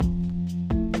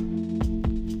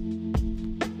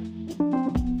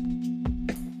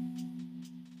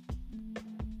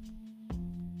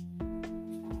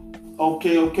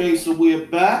Okay, so we're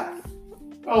back.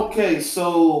 Okay,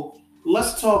 so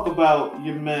let's talk about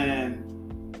your man,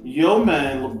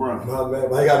 LeBron. My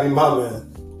man, why you gotta be my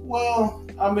man? Well,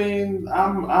 I mean,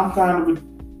 I'm kind of a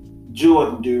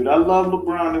Jordan dude. I love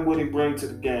LeBron and what he brings to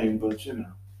the game, but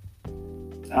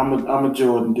I'm a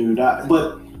Jordan dude.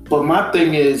 But my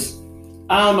thing is,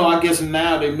 I don't know. I guess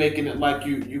now they're making it like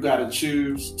you got to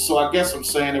choose. So I guess I'm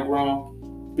saying it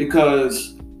wrong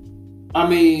because I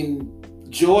mean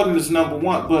Jordan is number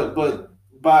one, but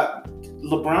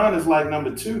LeBron is like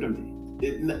number two to me.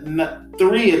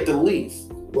 Three at the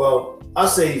least. Well, I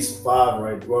say he's 5,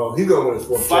 right? Well, he's gonna win his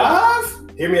 4th.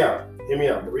 5? Hear me out.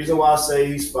 The reason why I say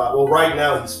he's 5, well, right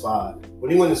now he's 5.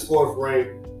 When he wins his 4th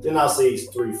ring, then I'll say he's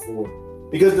 3, 4.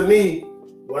 Because to me,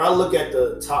 when I look at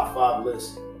the top 5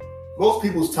 list, most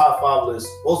people's top 5 list,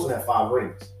 most of them have 5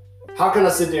 rings. How can I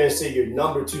sit there and say you're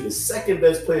number 2, the second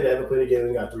best player to ever play the game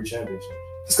and got 3 championships?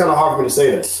 It's kind of hard for me to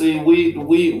say that. See,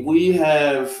 we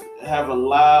have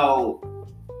allowed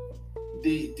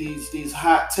these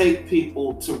hot take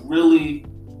people to really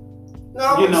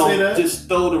just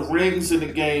throw the rings in the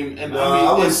game. And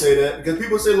I wouldn't say that because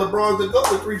people say LeBron's the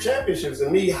GOAT with 3 championships.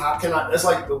 And me, how can I? That's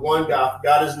like the one guy, I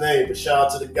forgot his name, but shout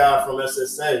out to the guy from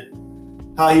SSA.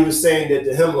 How he was saying that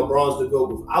to him, LeBron's the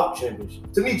GOAT without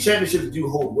championships. To me, championships do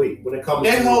hold weight when it comes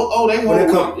they hold weight.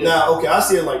 Now, okay, I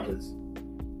see it like this.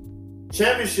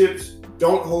 Championships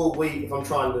don't hold weight if I'm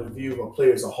trying to view a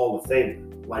player as a Hall of Famer.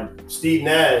 Like Steve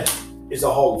Nash is a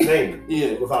Hall of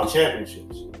Famer without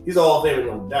championships. He's a Hall of Famer,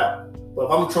 no doubt. But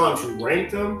if I'm trying to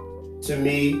rank them, to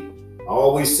me, I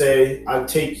always say I'm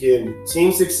taking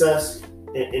team success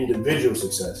and individual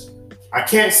success. I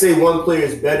can't say one player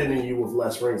is better than you with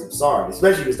less rings. I'm sorry,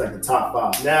 especially if it's like the top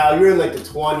 5. Now you're in like the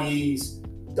 20s,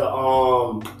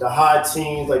 the high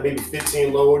teens, like maybe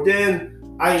 15 lower. Then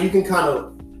you can kind of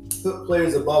put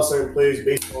players above certain players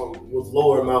based on with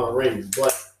lower amount of rings.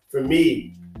 But for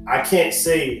me, I can't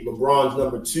say LeBron's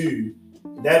number 2.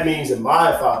 That means in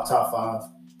my top 5,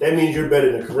 that means you're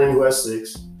better than Kareem, who has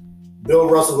 6. Bill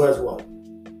Russell, who has what?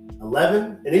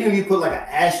 11? And even if you put like an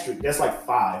asterisk, that's like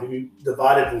 5. If you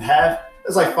divide it in half,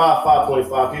 that's like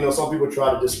 5.5. Some people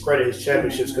try to discredit his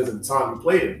championships because of the time he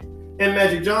played him. And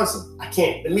Magic Johnson, I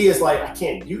can't. To me, it's like I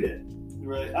can't do that.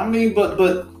 Right. I mean, but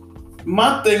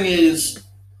my thing is,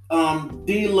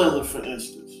 D. Lillard, for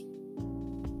instance,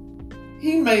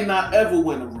 he may not ever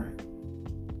win a ring,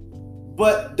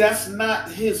 but that's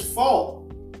not his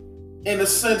fault in the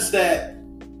sense that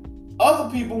other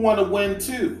people want to win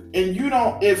too, and you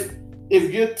don't. If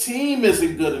your team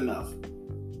isn't good enough,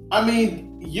 I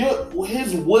mean,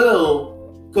 his will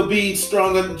could be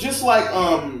stronger. Just like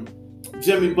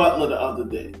Jimmy Butler the other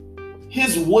day,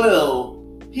 he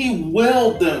willed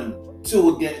them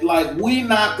to a game. Like we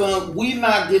not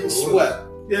getting swept.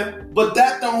 Yeah. But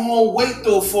that don't hold weight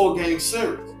through a 4-game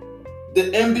series. The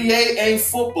NBA ain't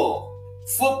football.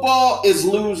 Football is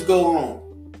lose, go home.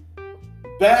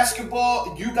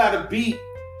 Basketball, you gotta beat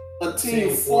a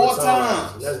team 4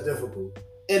 times. That's difficult.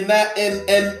 And you can't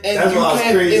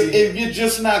if you're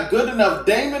just not good enough.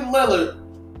 Damian Lillard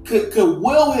could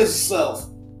will himself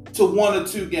to 1 or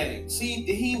 2 games.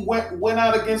 He went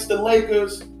out against the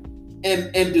Lakers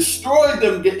and destroyed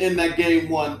them in that game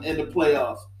 1 in the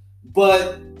playoffs.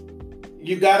 But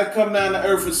you got to come down to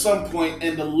earth at some point,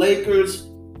 and the Lakers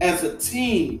as a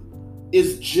team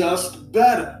is just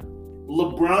better.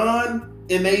 LeBron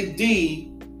and AD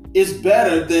is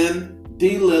better than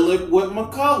D. Lillard with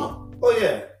McCollum. Oh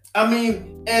yeah. I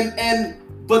mean,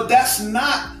 but that's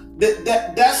not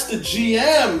that's the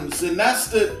GMs and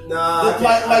that's Damian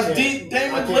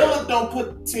Lillard don't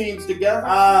put teams together.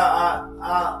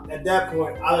 At that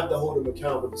point, I have to hold him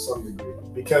accountable to some degree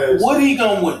because what he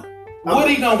gonna win? What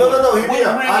he gonna win? No.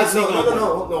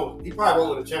 He probably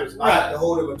won't win the championship. Right. I have to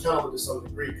hold him accountable to some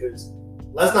degree because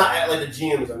let's not act like the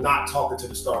GMs are not talking to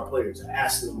the star players and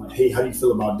asking them like, hey, how do you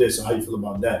feel about this or how do you feel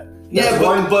about that?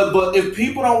 But if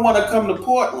people don't want to come to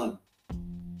Portland,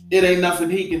 it ain't nothing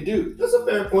he can do. That's a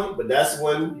fair point, but that's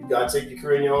when you gotta take your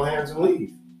career in your own hands and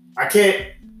leave. I can't.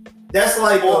 That's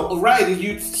like right.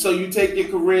 So you take your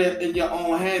career in your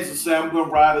own hands and say, I'm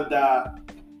gonna ride or die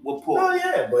with Portland. Oh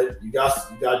yeah, but you got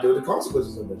to deal with the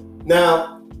consequences of it.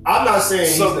 Now, I'm not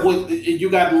saying you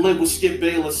got to live with Skip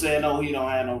Bayless saying, "Oh, he don't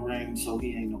have no ring, so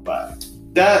he ain't nobody."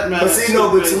 That man.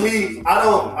 But to me,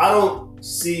 I don't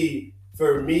see.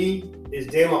 For me, is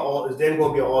Dan going to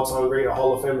be an all-time great, a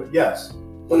Hall of Famer? Yes.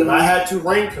 But if I had to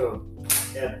rank him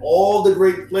and all the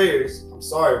great players, I'm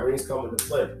sorry, rings come into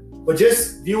play. But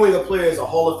just viewing a player as a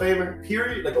Hall of Famer,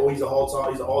 period, he's an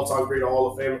all-time great, a Hall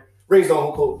of Famer.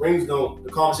 The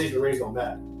conversation of rings don't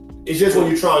matter. It's just when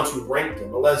you're trying to rank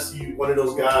them, unless you one of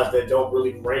those guys that don't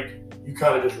really rank, you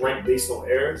kind of just rank based on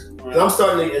errors. Right. I'm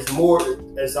starting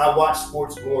to, as I watch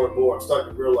sports more and more, I'm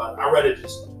starting to realize I'd rather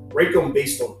just rank them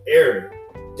based on error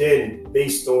than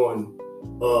based on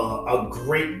a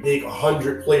great big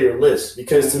 100-player list.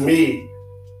 Because to me,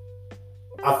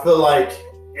 I feel like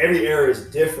every era is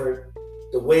different.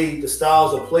 The way the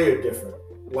styles of play are different.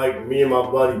 Like me and my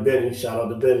buddy Benny, shout out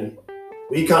to Benny.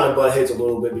 We kind of butt heads a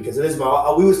little bit because it is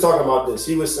we was talking about this.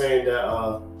 He was saying that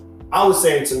I was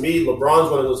saying to me,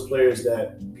 LeBron's one of those players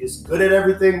that is good at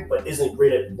everything, but isn't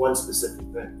great at one specific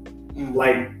thing. Mm-hmm.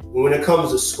 Like when it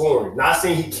comes to scoring, not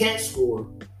saying he can't score,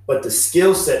 but the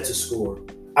skill set to score.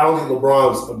 I don't think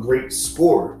LeBron's a great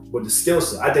scorer with the skill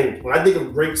set. I think when I think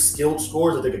of great skilled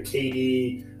scorers, I think of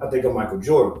KD, I think of Michael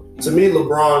Jordan. Mm-hmm. To me,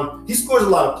 LeBron, he scores a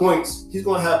lot of points. He's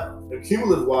going to have,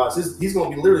 cumulative wise, he's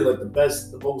going to be literally like the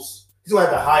best, he's going to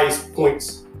have the highest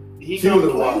points. He can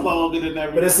play longer than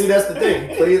everyone. But see, that's the thing.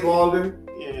 He plays longer.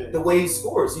 Yeah. The way he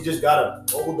scores, he just got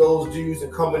to hold those dudes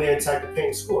and come in there and attack the paint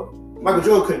and score. Michael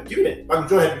Jordan couldn't do that. Michael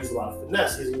Jordan had to use a lot of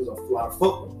finesse. He used a lot of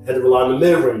football. Had to rely on the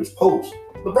mid-range, post.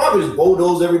 LeBron could just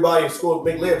bulldoze everybody and score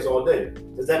big layups all day.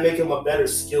 Does that make him a better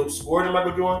skilled scorer than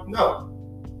Michael Jordan? No.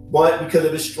 But because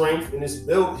of his strength and his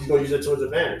build, he's going to use it to his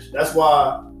advantage. That's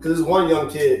why, because there's one young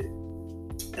kid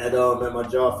at my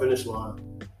job finish line,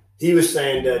 he was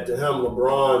saying that to him,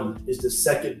 LeBron is the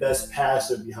second best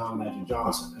passer behind Magic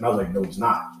Johnson. And I was like, no, he's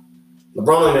not.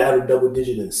 LeBron only had a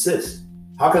double-digit in assists.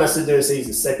 How can I sit there and say he's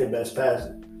the second best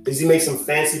passer? Does he make some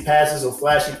fancy passes or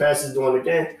flashy passes during the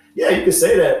game? Yeah, you can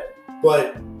say that.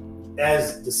 But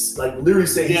as this, like literally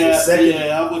say he's the second.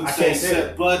 Yeah, I wouldn't say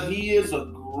that. But he is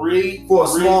a great for a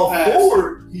small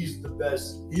forward. He's the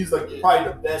best. He's like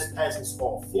probably the best passing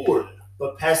small forward. Yeah.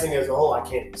 But passing as a whole, I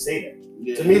can't say that.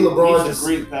 Yeah, to me, LeBron is a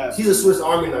great passer. He's a Swiss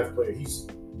Army knife player. He's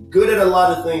good at a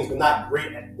lot of things, but not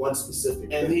great at one specific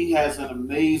thing. And he has an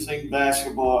amazing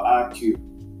basketball IQ.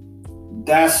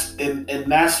 That's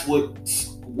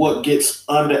what gets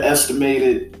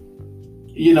underestimated.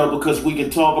 You know, because we can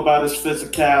talk about his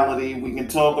physicality, we can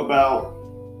talk about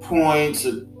points,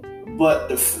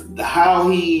 but how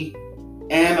he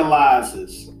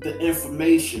analyzes the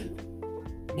information,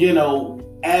 you know,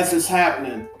 as it's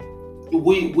happening,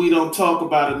 we don't talk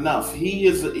about enough.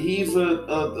 He's a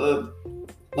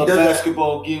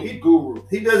basketball guru.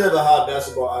 He does have a high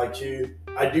basketball IQ.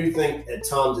 I do think at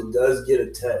times it does get a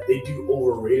tad. They do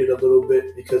overrate it a little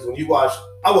bit because when I watched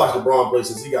LeBron play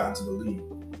since he got into the league.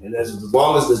 And as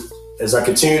long as I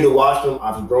continue to watch them,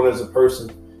 I've grown as a person,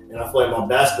 and I feel like my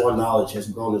basketball knowledge has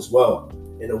grown as well.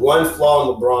 And the one flaw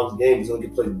in LeBron's game is going to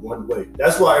get played one way.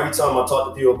 That's why every time I talk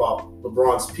to people about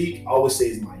LeBron's peak, I always say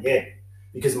it's Miami.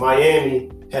 Because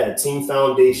Miami had a team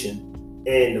foundation,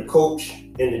 and the coach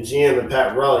and the GM and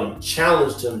Pat Riley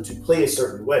challenged him to play a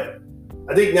certain way.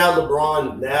 I think now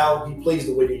LeBron, he plays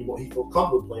the way that he feels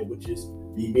comfortable playing, which is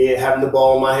having the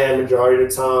ball in my hand majority of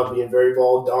the time, being very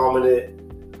ball dominant.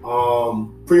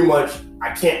 Pretty much, I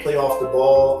can't play off the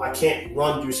ball. I can't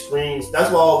run through screens.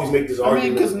 That's why I always make this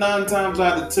argument. Because 9 times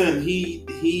out of 10,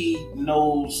 he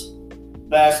knows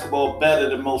basketball better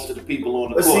than most of the people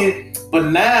on the court.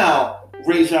 But now,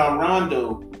 Rajon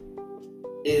Rondo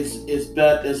is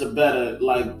a better,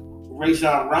 like,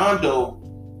 Rajon Rondo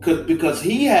because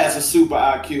he has a super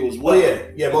IQ as well.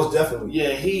 Oh yeah, most definitely. Yeah,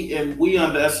 and we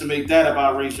underestimate that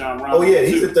about Rajon Rondo. Oh yeah,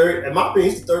 he's the third. In my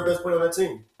opinion, he's the third best player on that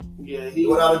team. Yeah,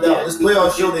 without a doubt. Yeah, this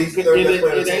playoff show that he's the third best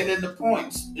player on the team. It ain't in the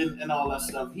points and all that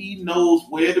stuff. He knows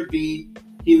where to be.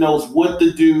 He knows what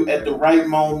to do at the right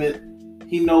moment.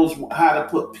 He knows how to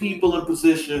put people in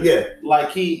position. Yeah, like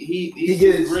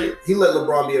he's great. He let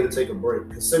LeBron be able to take a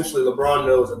break. Essentially, LeBron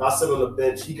knows if I sit on the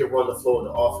bench, he can run the flow of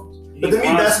the offense. But to me,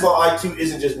 basketball IQ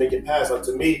isn't just making passes. Like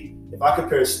to me, if I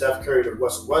compare Steph Curry to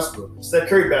Russell Westbrook, Steph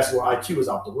Curry basketball IQ is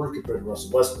out the roof compared to Russell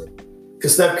Westbrook.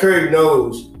 Because Steph Curry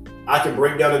knows I can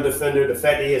break down a defender. The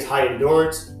fact that he has high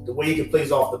endurance, the way he can play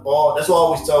off the ball. That's why I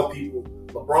always tell people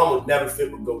LeBron would never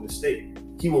fit with Golden State.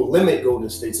 He will limit Golden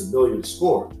State's ability to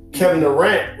score. Kevin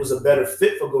Durant was a better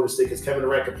fit for Golden State because Kevin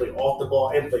Durant can play off the ball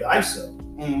and play ISO.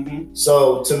 Mm-hmm.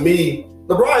 So to me,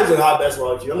 LeBron is a high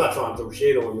basketball IQ. I'm not trying to throw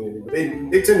shade on him, but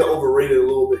they tend to overrate it a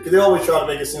little bit because they always try to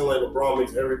make it seem like LeBron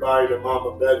makes everybody and their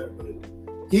mama better, but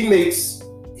he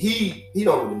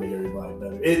don't really make everybody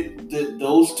better.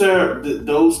 Those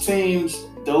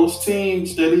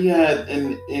teams that he had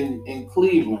in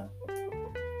Cleveland,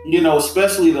 you know,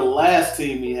 especially the last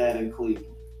team he had in Cleveland.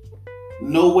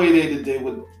 No way they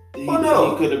would.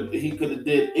 He could have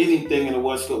did anything in the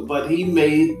West Coast, but he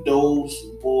made those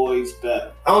boys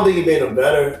better. I don't think he made them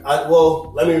better.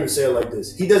 Let me even say it like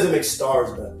this: he doesn't make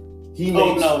stars better.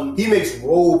 he makes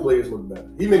role players look better.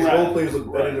 He makes role players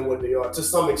look better than what they are to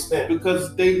some extent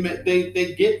because they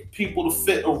get people to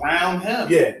fit around him.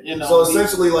 Yeah, you know. So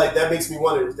essentially, like that makes me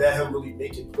wonder: is that him really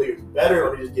making players better,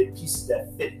 or they just get pieces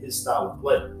that fit his style of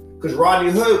play? Because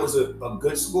Rodney Hood was a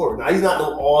good scorer. Now he's not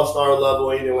no all-star level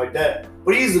or anything like that,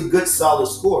 but he's a good, solid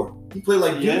scorer. He played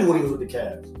like Dudu when he was with the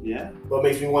Cavs. Yeah. But it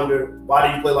makes me wonder, why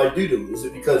do you play like Dudu? Is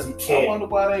it because he can't? I wonder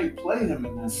why they play him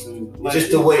in that suit. Like, it's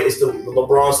just the way, it's the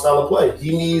LeBron style of play.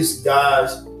 He needs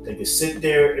guys that can sit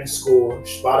there and score,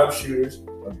 spot up shooters,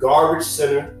 a garbage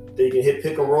center that he can hit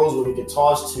pick and rolls with, he can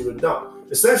toss to and dunk.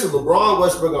 Essentially, LeBron,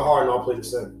 Westbrook, and Harden all play the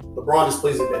same. LeBron just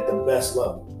plays it at the best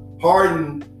level.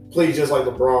 Harden plays just like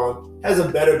LeBron, has a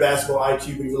better basketball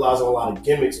IQ, but he relies on a lot of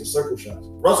gimmicks and circle shots.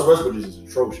 Russell Westbrook is just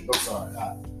atrocious. I'm sorry.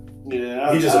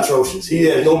 He's just atrocious. He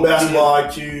has no basketball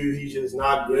IQ. He's just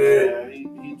not good. Yeah,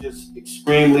 he's just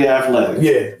extremely athletic.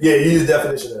 Yeah, he's the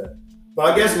definition of that.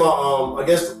 But I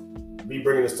guess me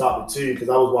bringing this topic too, because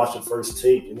I was watching First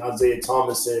Take, and Isaiah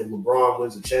Thomas said LeBron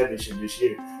wins the championship this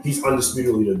year. He's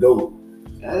undisputedly the GOAT.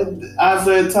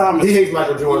 Isaiah Thomas. He hates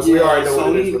Michael Jordan, so we already know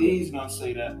what it is. He's gonna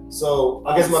say that. So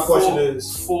I guess my question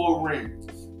is 4 rings.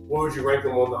 What would you rank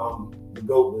him on the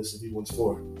GOAT list if he wins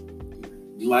 4?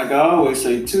 Like I always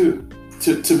say, 2.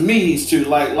 To me, he's 2.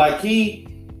 Like he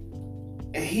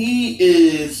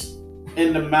is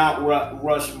in the Mount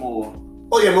Rushmore.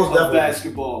 Oh yeah, most definitely.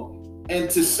 Basketball,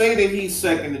 and to say that he's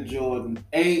second to Jordan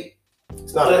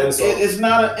it's not an insult. It's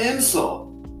not an insult.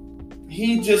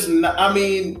 He just, I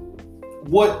mean.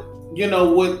 He's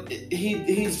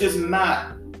just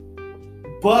not.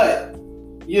 But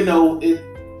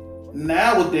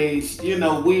nowadays,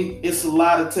 it's a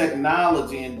lot of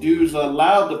technology and dudes are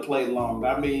allowed to play long.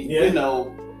 I mean,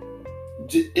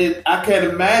 I can't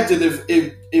imagine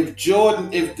if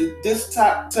Jordan, if this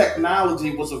type of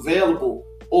technology was available,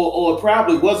 or it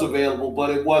probably was available, but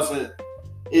it wasn't.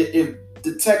 If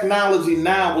the technology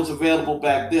now was available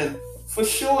back then, for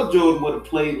sure, Jordan would have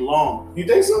played long. You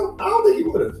think so? I don't think he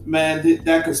would have. Man,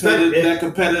 that competitive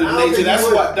nature.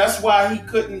 That's why he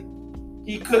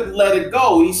couldn't let it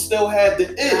go. He still had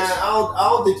the itch. I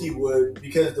don't think he would,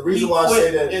 because the reason why I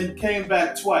say that, and came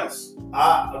back twice.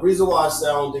 The reason why I say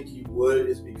I don't think he would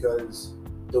is because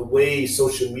the way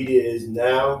social media is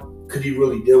now, could he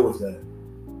really deal with that?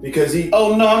 Because he.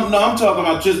 Oh no! I'm talking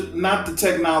about just not the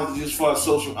technology as far as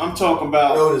social. I'm talking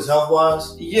about. His health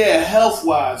wise. Yeah, health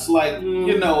wise. Like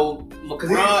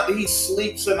LeBron, he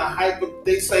sleeps in a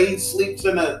They say he sleeps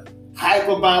in a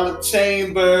hyperbolic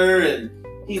chamber, and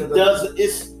he does.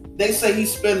 They say he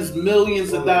spends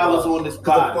millions of dollars on this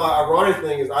body. The ironic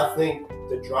thing is, I think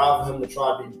the drive for him to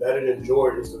try to be better than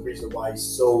Jordan is the reason why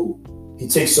he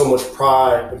takes so much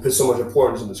pride and puts so much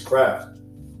importance in his craft.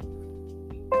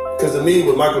 Because to me,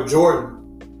 with Michael Jordan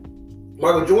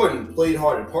played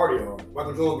hard and partied hard.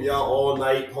 Michael Jordan would be out all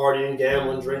night partying,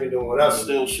 gambling, drinking, doing whatever.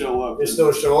 Still show up.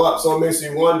 So it makes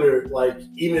me wonder, like,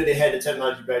 even if they had the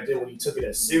technology back then, when he took it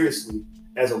as seriously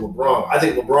as a LeBron, I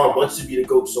think LeBron wants to be the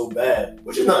GOAT so bad,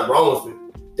 which is nothing wrong with it,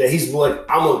 that he's like,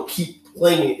 I'm going to keep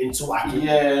playing it until I can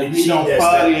he don't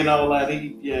party and all that.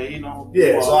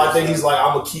 So I think he's like,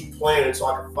 I'm gonna keep playing until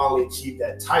I can finally achieve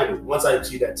that title. Once I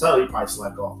achieve that title, he probably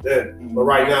slack off then. Mm-hmm. But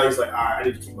right now he's like, all right, I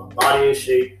need to keep my body in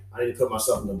shape. I need to put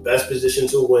myself in the best position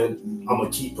to win. Mm-hmm. I'm gonna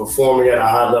keep performing at a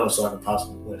high level so I can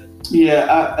possibly win.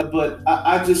 Yeah, but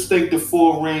I just think the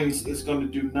 4 rings is going to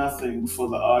do nothing for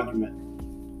the argument.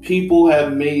 People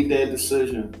have made their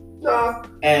decision. Nah.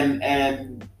 And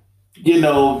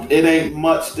it ain't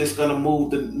much that's gonna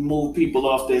move people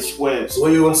off their square. So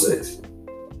what you want 6?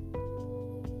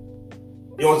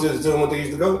 You want to still want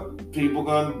things to go? People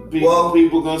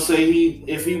gonna say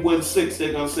if he wins 6,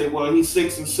 they're gonna say, well, he's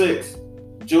 6-6.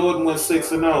 Jordan went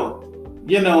 6-0.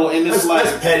 And it's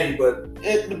that's petty, but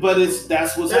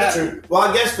that's what's happening. True. Well,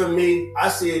 I guess for me, I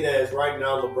see it as right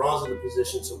now LeBron's in a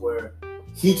position to where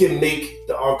he can make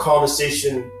our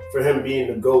conversation for him being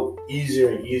the GOAT easier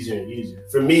and easier and easier.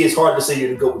 For me, it's hard to say you're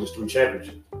the GOAT with just 3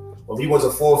 championships. Well, if he wins a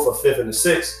 4th, a 5th, and a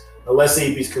 6th, and let's say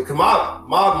he beats, my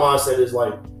mindset is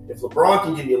like, if LeBron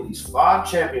can give you at least 5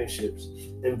 championships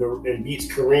and beats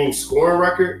Kareem's scoring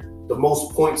record, the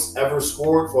most points ever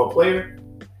scored for a player,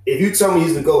 if you tell me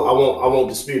he's the GOAT, I won't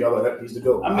dispute. I'm like, he's the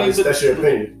GOAT. That's your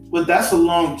opinion. But that's a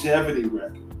longevity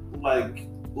record.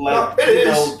 No, it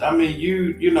is. I mean,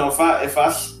 if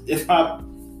I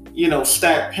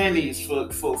stack pennies for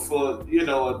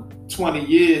 20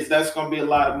 years, that's gonna be a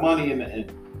lot of money in the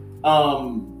end.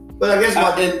 But I guess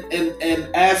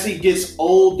and as he gets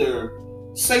older,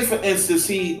 say for instance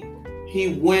he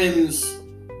wins,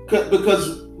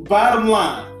 because bottom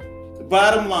line,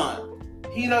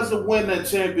 he doesn't win that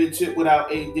championship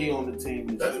without AD on the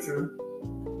team. That's true.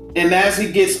 And as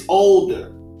he gets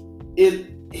older,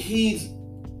 he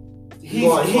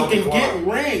can get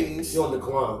rings,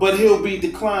 but he'll be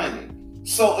declining.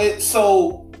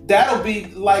 So that'll be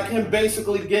like him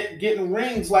basically getting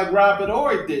rings like Robert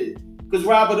Horry did, because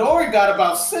Robert Horry got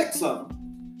about 6 of them.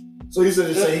 So you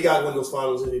said he got to win those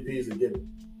Finals MVPs to get it.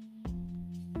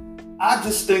 I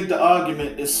just think the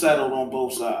argument is settled on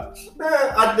both sides.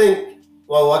 Man, I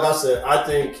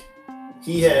think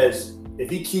he has, if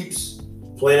he keeps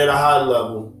playing at a high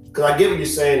level, because I get what you're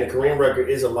saying, the Kareem record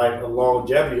is a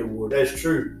longevity award. That's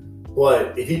true.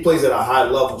 But if he plays at a high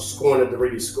level, scoring at the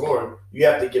rate he's scoring, you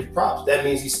have to give props. That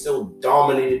means he still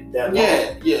dominated that long.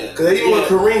 Yeah. Because even with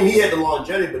Kareem, he had the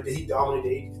longevity, but did he dominate the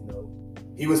 80s? No.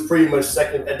 He was pretty much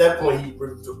second. At that point, he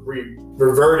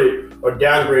reverted or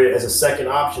downgraded as a second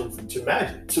option to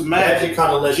Magic. Magic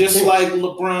kind of just like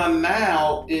LeBron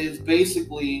now is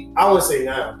basically. I would say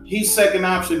now. He's second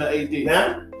option to AD.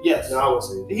 Now? Yes. No, I would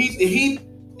say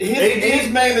his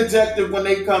main objective when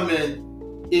they come in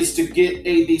is to get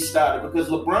AD started, because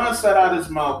LeBron said out his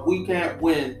mouth, we can't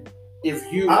win if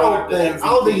you are the MVP. I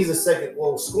don't think he's a second.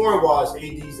 Well, scoring wise, AD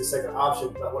is the second option.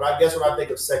 But when I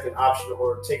think of second option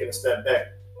or taking a step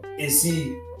back, is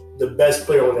he the best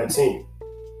player on that team?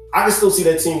 I can still see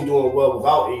that team doing well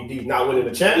without AD, not winning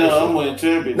the championship. No, I'm winning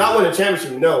championship. Not winning a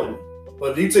championship, no.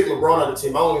 But if you take LeBron out of the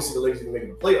team, I only see the Lakers making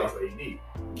the playoffs for AD.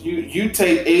 You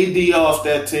take AD off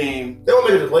that team, they won't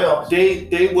make it to the playoffs.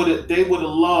 They would have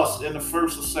lost in the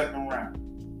first or second round.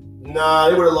 Nah,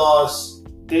 they would have lost.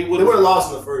 They would have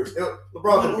lost in the first.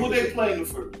 LeBron. Who they play in the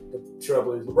first? The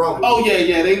Trailblazers. LeBron. Oh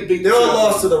yeah, they beat. They would have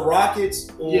lost to the Rockets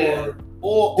or they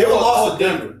would have lost to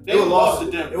Denver. They would have lost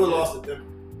to Denver. They would have lost to Denver.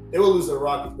 They would lose to the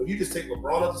Rockets. But if you just take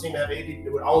LeBron off the team and have AD, they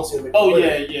would all see him make the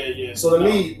playoffs. Yeah. So to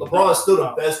me, LeBron is still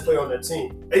the best player on that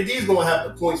team. AD is gonna have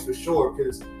the points for sure,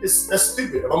 because that's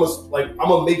stupid. I'm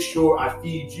gonna make sure I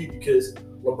feed you, because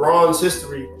LeBron's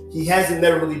history, he hasn't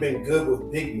never really been good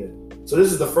with big men. So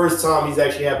this is the first time he's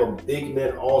actually have a big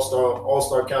man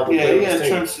all-star caliber player. Yeah, he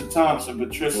had Tristan Thompson,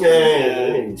 but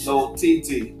Tristan, so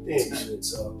TT. Shit.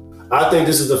 So I think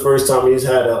this is the first time he's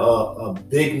had a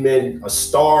big man, a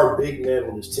star big man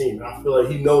on his team. And I feel like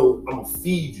he knows I'm gonna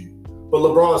feed you. But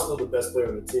LeBron's still the best player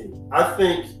on the team. I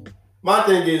think my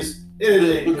thing is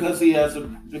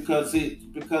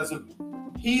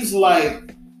he's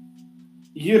like,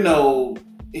 you know,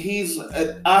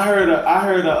 I heard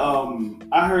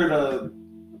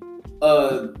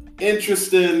a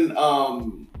interesting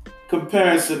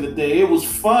comparison today. It was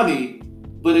funny,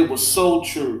 but it was so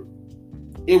true.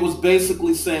 It was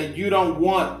basically saying you don't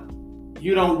want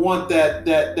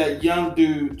that young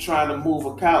dude trying to move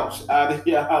a couch out of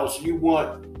your house. You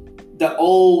want the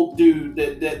old dude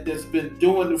that's been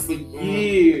doing it for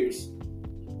years,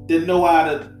 that know how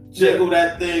to jiggle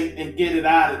that thing and get it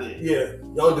out of there. Yeah,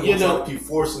 y'all keep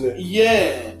forcing it.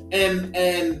 Yeah, and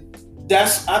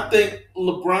that's, I think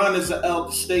LeBron is an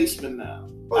elder statesman now.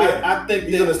 Oh, yeah. I think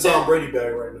he's in the Tom Brady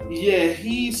bag right now. Yeah,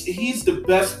 he's the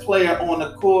best player on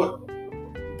the court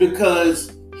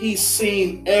because he's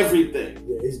seen everything.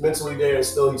 Yeah, he's mentally there and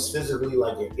still he's physically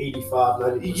like at 85,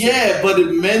 90%. Yeah, but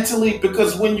mentally,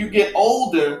 because when you get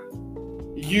older,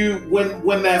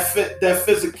 when that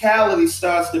physicality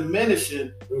starts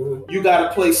diminishing, you got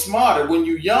to play smarter. When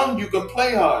you're young, you can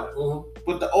play harder.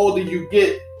 But the older you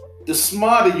get, the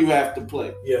smarter you have to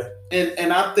play. Yeah.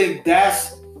 And I think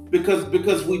that's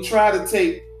because we try to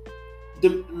take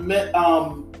intellect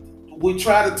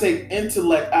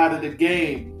out of the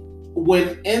game,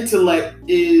 when intellect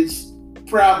is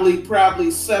probably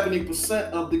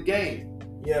 70% of the game.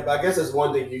 Yeah, but I guess that's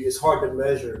one thing. It's hard to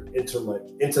measure intellect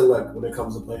when it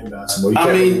comes to playing basketball.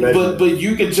 I mean, but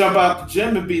you can jump out the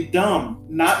gym and be dumb,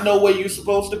 not know where you're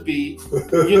supposed to be.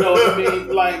 You know what I mean?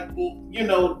 Like, you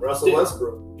know, Russell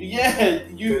Westbrook. Yeah,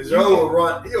 He'll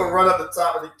run up the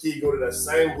top of the key, go to that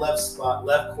same left spot,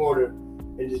 left corner,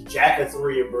 and just jack a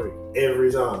three and break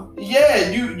every time. Yeah,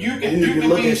 you can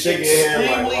be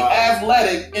extremely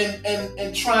athletic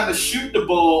and trying to shoot the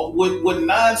ball with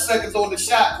 9 seconds on the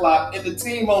shot clock and the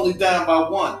team only down by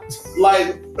 1.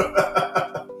 Like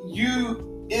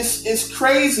it's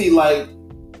crazy. Like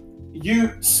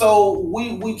so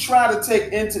we try to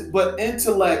take but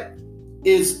intellect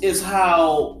is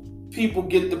how people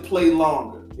get to play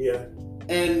longer. Yeah.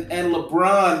 And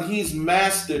LeBron, he's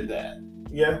mastered that.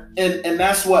 Yeah. And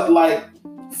that's what, like,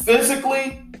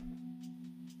 physically,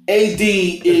 AD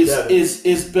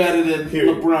is better than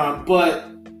LeBron.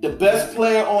 But the best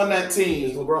player on that team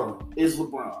is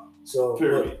LeBron. So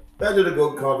back to the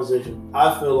GOAT conversation.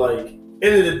 I feel like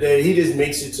end of the day, he just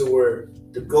makes it to where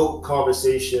the GOAT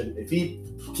conversation, if he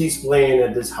keeps playing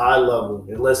at this high level,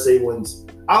 and let's say wins,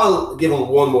 I'll give him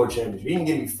one more championship. He can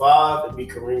give me 5 and beat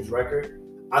Kareem's record.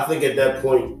 I think at that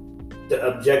point, the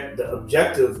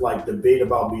objective like debate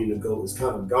about being the GOAT is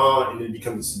kind of gone, and it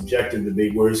becomes a subjective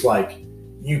debate where it's like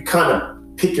you kind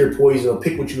of pick your poison or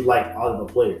pick what you like out of a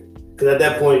player. Because at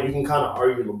that point, you can kind of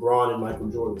argue LeBron and Michael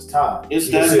Jordan's tie. It's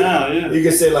that now, yeah. You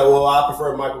can say like, well, I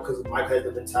prefer Michael because Mike had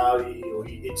the mentality, or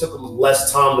it took him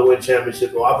less time to win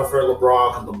championships. Or I prefer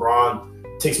LeBron because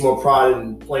LeBron takes more pride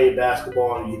in playing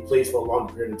basketball and he plays for a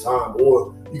longer period of time.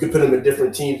 Or you could put him in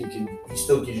different teams and he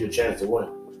still gives you a chance to win.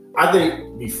 I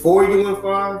think before he can win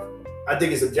 5, I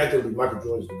think it's objectively Michael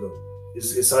Jordan's the GOAT.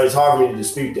 It's hard for me to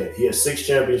dispute that. He has 6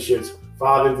 championships,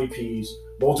 5 MVPs,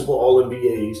 multiple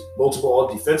All-NBAs, multiple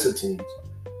All-Defensive teams.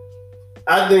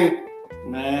 I think...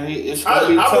 Man, it's going to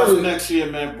be tough next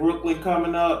year, man. Brooklyn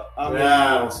coming up. I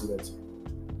don't see that team.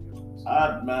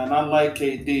 I like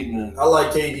KD, man. I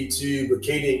like KD too, but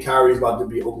KD and Kyrie is about to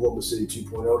be Oklahoma City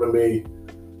 2.0 to me.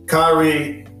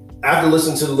 Kyrie, after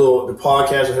listening to the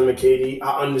podcast with him and KD,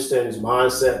 I understand his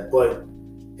mindset, but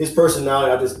his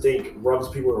personality, I just think, rubs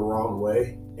people the wrong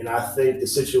way. And I think the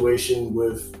situation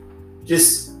with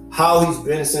just how he's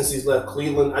been since he's left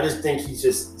Cleveland, I just think he's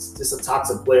just a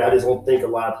toxic player. I just don't think a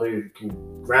lot of players can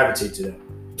gravitate to that.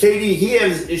 KD, he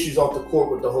has issues off the court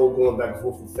with the whole going back and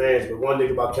forth with fans, but one thing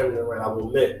about Kevin Durant, I will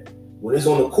admit, when he's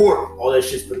on the court, all that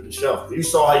shit's put on the shelf. You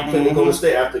saw how he played in Golden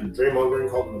State after Draymond Green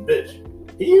called him a bitch.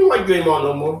 He didn't like Draymond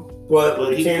no more, but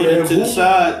when it came to him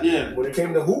hooping, when it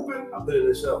came to hooping, I put it on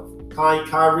the shelf.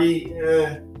 Kyrie,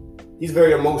 he's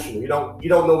very emotional. You don't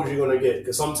know what you're gonna get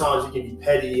because sometimes you can be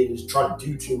petty and just try to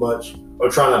do too much or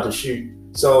try not to shoot.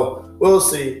 So we'll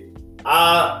see.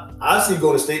 I see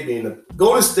Golden State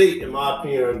Golden State, in my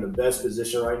opinion, are in the best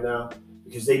position right now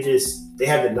because they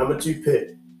have the number 2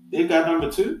 pick. They got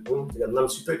number 2? They got the number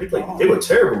 2 pick. They were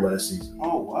terrible last season.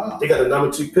 Oh wow. They got the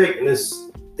number 2 pick, and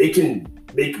they can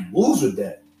make moves with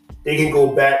that. They can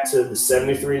go back to the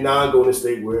 73-9 Golden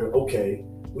State where, okay,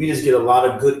 we just get a lot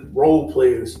of good role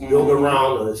players build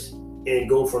around us and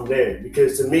go from there.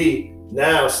 Because to me,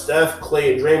 now Steph,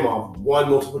 Clay, and Draymond won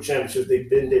multiple championships. They've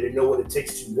been there. They know what it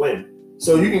takes to win.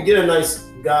 So you can get a nice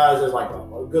guy that's like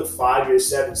a good 5-year,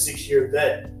 7, 6-year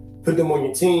vet, put them on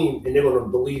your team, and they're going to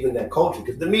believe in that culture.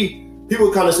 Because to me,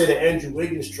 people kind of say the Andrew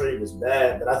Wiggins trade was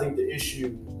bad, but I think the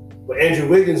issue with Andrew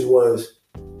Wiggins was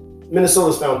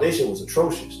Minnesota's foundation was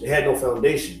atrocious. They had no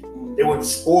foundation. They were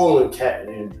spoiling Cat and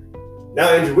Andrew. Now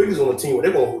Andrew Wiggins on the team where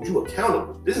they're going to hold you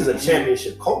accountable. This is a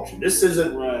championship culture. This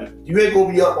isn't, you ain't going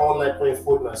to be up all night playing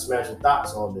Fortnite, smashing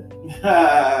thoughts all day.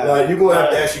 You're going to have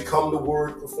to actually come to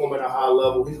work, perform at a high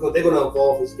level. They're going to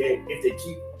evolve his game if they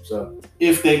keep him. So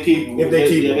if they keep him. They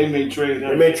may trade him.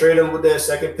 They may trade him with their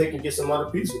second pick and get some other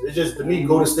pieces. It's just, to me,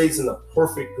 Golden State's in the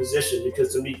perfect position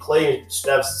because to me, Clay and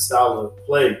Steph's style of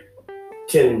play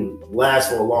can last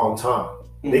for a long time.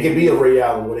 They can be a Ray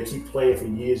Allen where they keep playing for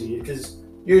years and years because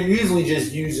you're usually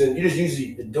just using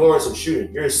endurance and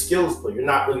shooting. You're a skills player. You're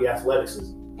not really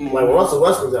athleticism. Like when Russell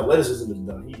Westbrook's athleticism is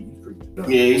done, he's pretty much done.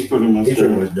 Yeah, he's pretty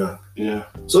much done. Yeah.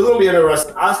 So it's gonna be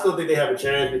interesting. I still think they have a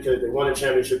chance because they won a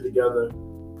championship together.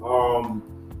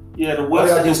 The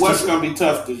West gonna be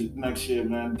tough next year,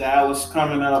 man. Dallas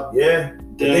coming up. Yeah.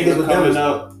 Denver coming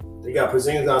up. They got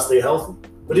Porzingis gotta stay healthy.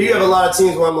 But you have a lot of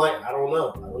teams where I'm like, I don't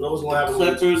know what's gonna happen.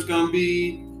 Clippers gonna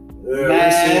be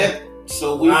mad.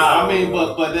 So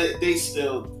but they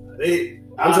still.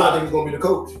 I'm trying to think who's gonna be the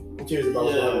coach. I'm curious about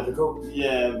what's going to be the coach.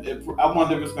 Yeah, I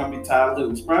wonder if it's gonna be Ty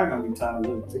Lue. It's probably gonna be Ty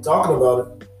Lue. They're talking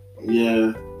about it.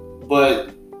 Yeah,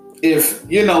 but if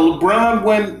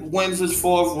LeBron wins his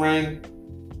 4th ring,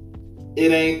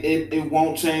 it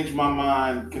won't change my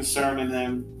mind concerning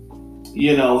him.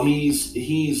 He's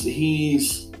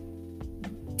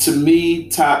to me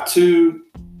top 2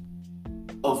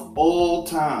 of all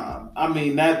time. I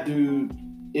mean, that dude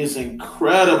is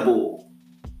incredible.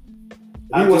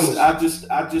 I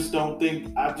just don't think.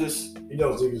 You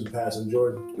don't think he's a passing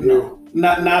Jordan? No,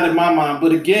 not in my mind.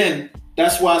 But again,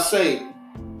 that's why I say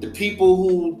the people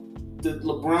who the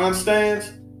LeBron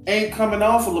stands ain't coming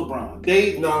off of LeBron.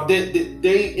 They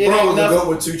LeBron was go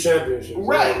with 2 championships,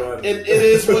 right? And it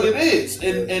is what it is,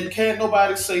 and can't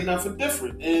nobody say nothing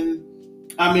different. And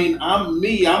I mean, I'm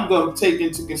going to take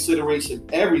into consideration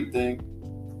everything,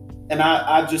 and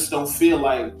I just don't feel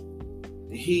like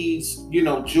he's,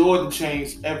 Jordan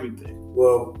changed everything.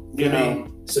 Well,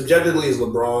 subjectively is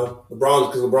LeBron.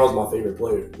 Because LeBron's my favorite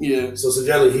player. Yeah. So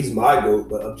subjectively, he's my GOAT,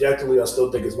 but objectively, I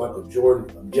still think it's Michael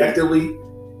Jordan. Objectively,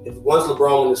 if once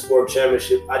LeBron wins his 4th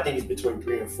championship, I think it's between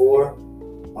 3 and 4.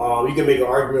 You can make an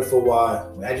argument for why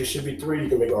Magic should be 3. You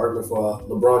can make an argument for why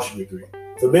LeBron should be 3.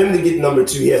 For him to get number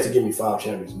 2, he has to give me 5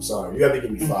 champions. I'm sorry. You have to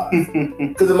give me 5.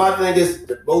 Because my thing is,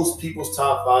 that most people's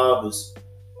top 5 is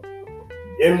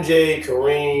MJ,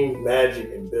 Kareem,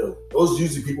 Magic, and Bill. Those are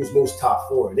usually people's most top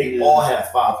 4. They all have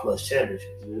 5+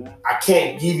 championships. Yeah. I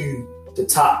can't give you the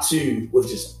top 2 with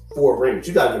just 4 rings.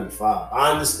 You got to give me 5.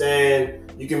 I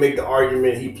understand you can make the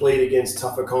argument he played against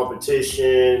tougher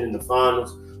competition in the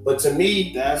finals. But to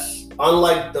me, that's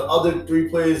unlike the other 3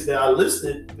 players that I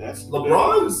listed,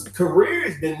 LeBron's career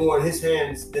has been more in his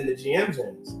hands than the GM's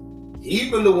hands.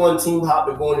 He's been the one team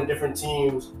hopping, going to different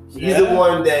teams. He's the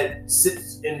one that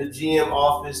sits in the GM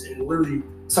office and literally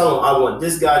tell him, I want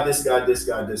this guy, this guy, this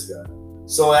guy, this guy.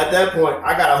 So at that point,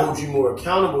 I got to hold you more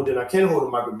accountable than I can hold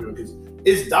Michael Jordan, because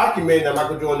it's documented that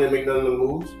Michael Jordan didn't make none of the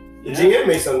moves. The GM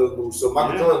made some of those moves. So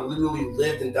Michael Jordan literally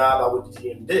lived and died by what the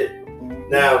GM did.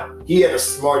 Now, he had a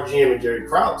smart GM in Jerry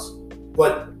Krause,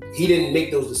 but he didn't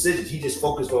make those decisions. He just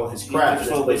focused on his craft.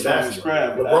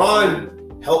 LeBron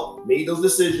helped made those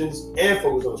decisions and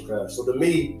focused on his craft. So to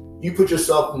me, you put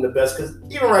yourself in the best, because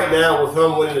even right now with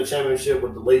him winning the championship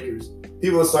with the Lakers,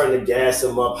 people are starting to gas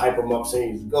him up, hype him up,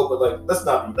 saying he's a GOAT. But let's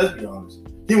be honest.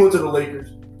 He went to the Lakers.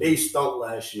 They stunk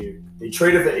last year. They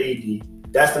traded for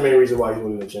AD. That's the main reason why he's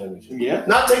winning the championship. Yeah.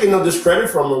 Not taking no discredit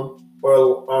from him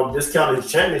or discounting his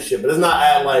championship, but it's not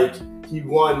act like he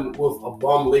won with a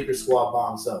bum Lakers squad by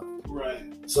himself. Right.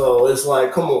 So it's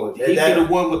like, come on. He could have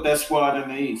won with that squad in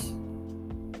the East.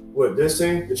 What, this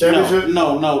team? The championship?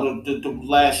 No, the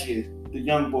last year. The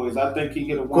young boys. I think he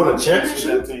could have won the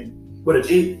championship. That team. But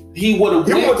he would have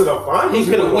went to the finals. He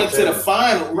could have went to the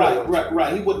final.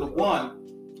 Right. He wouldn't have won.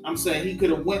 I'm saying he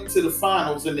could have went to the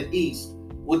finals in the East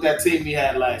with that team he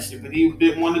had last year, but he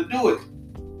didn't want to do it.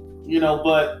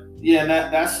 But yeah,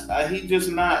 that's he's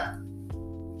not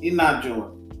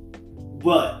Jordan,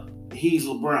 but he's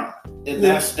LeBron, and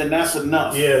that's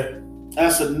enough. Yeah,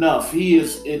 that's enough. He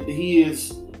is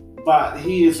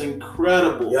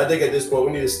incredible. Yeah, I think at this point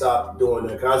we need to stop doing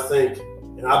that, because I think,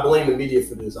 and I blame the media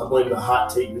for this. I blame the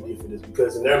hot take media for this,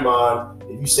 because in their mind,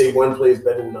 if you say one player is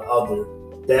better than the other,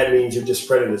 that means you're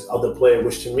discrediting this other player,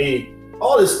 which to me,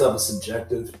 all this stuff is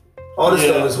subjective. All this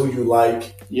stuff is who you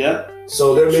like. Yeah.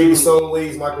 So there may be some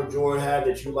ways Michael Jordan had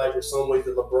that you like. There's some ways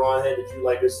that LeBron had that you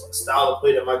like. There's a style of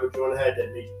play that Michael Jordan had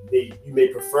that you may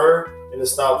prefer, and the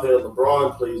style of play that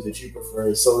LeBron plays that you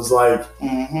prefer. So it's like, at the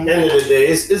end of the day,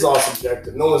 it's all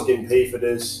subjective. No one's getting paid for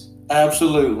this.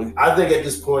 Absolutely. I think at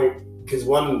this point, because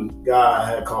one guy I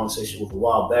had a conversation with a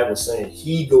while back was saying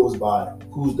he goes by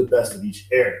who's the best of each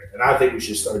era. And I think we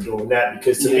should start doing that,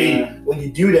 because to me, when you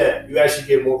do that, you actually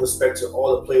give more respect to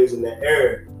all the players in that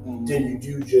era than you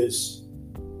do just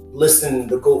listing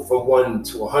the GOAT from 1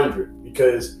 to 100.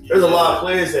 Because there's a lot of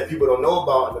players that people don't know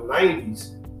about in the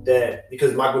 90s that,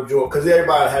 because Michael Jordan, because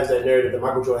everybody has that narrative that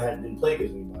Michael Jordan didn't play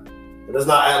against anybody. But let's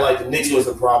not act like the Knicks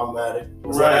wasn't problematic.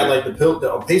 Let's not act like the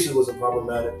Pacers wasn't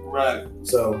problematic. Right.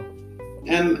 So.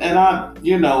 And I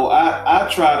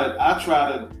try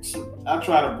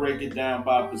to break it down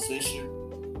by position.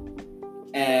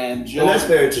 And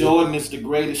Jordan is the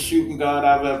greatest shooting guard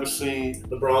I've ever seen.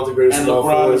 LeBron's the greatest small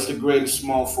forward. And LeBron is the greatest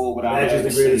small forward I've ever seen.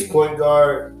 Magic's the greatest point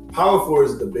guard. Power forward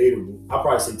is debatable. I'll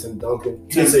probably say Tim Duncan. And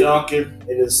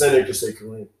in the center, you can say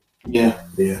Kareem. Yeah.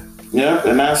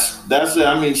 And that's it.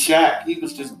 I mean, Shaq, he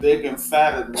was just big and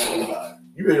fatter than everybody.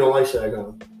 You really don't like Shaq,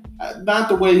 huh? Not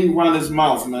the way he run his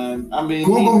mouth, man. I mean,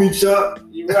 Google me, Chuck.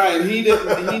 You're right. He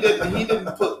didn't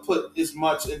put as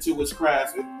much into his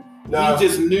craft. Nah. He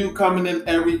just knew coming in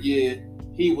every year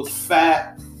he was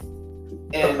fat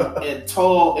and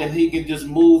tall, and he can just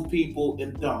move people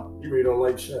and dunk. You really don't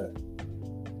like Shaq?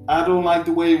 I don't like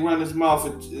the way he run his mouth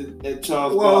at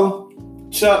Charles Barkley.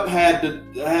 Chuck had to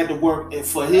work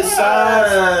for his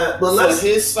size.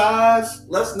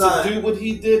 Let's not do what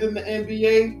he did in the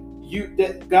NBA.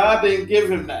 God didn't give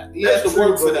him that. He had to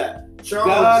work for that.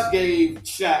 God gave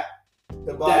Shaq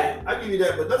the body. I give you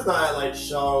that, but let's not act like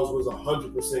Charles was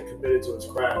 100% committed to his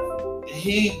craft.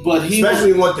 Especially when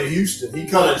he went to Houston. He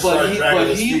kind of started dragging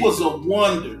his feet. He was a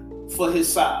wonder for his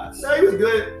size. No, he was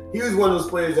good. He was one of those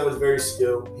players that was very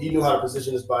skilled. He knew how to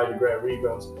position his body to grab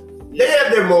rebounds. They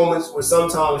have their moments where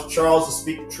sometimes Charles will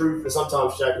speak the truth and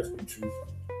sometimes Shaq will speak the truth.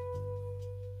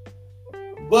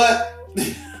 But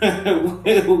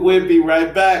we'll be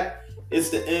right back. It's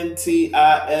the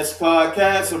NTIS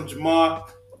podcast. I'm Jamar.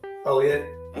 Oh, yeah.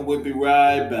 And we'll be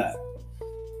right back.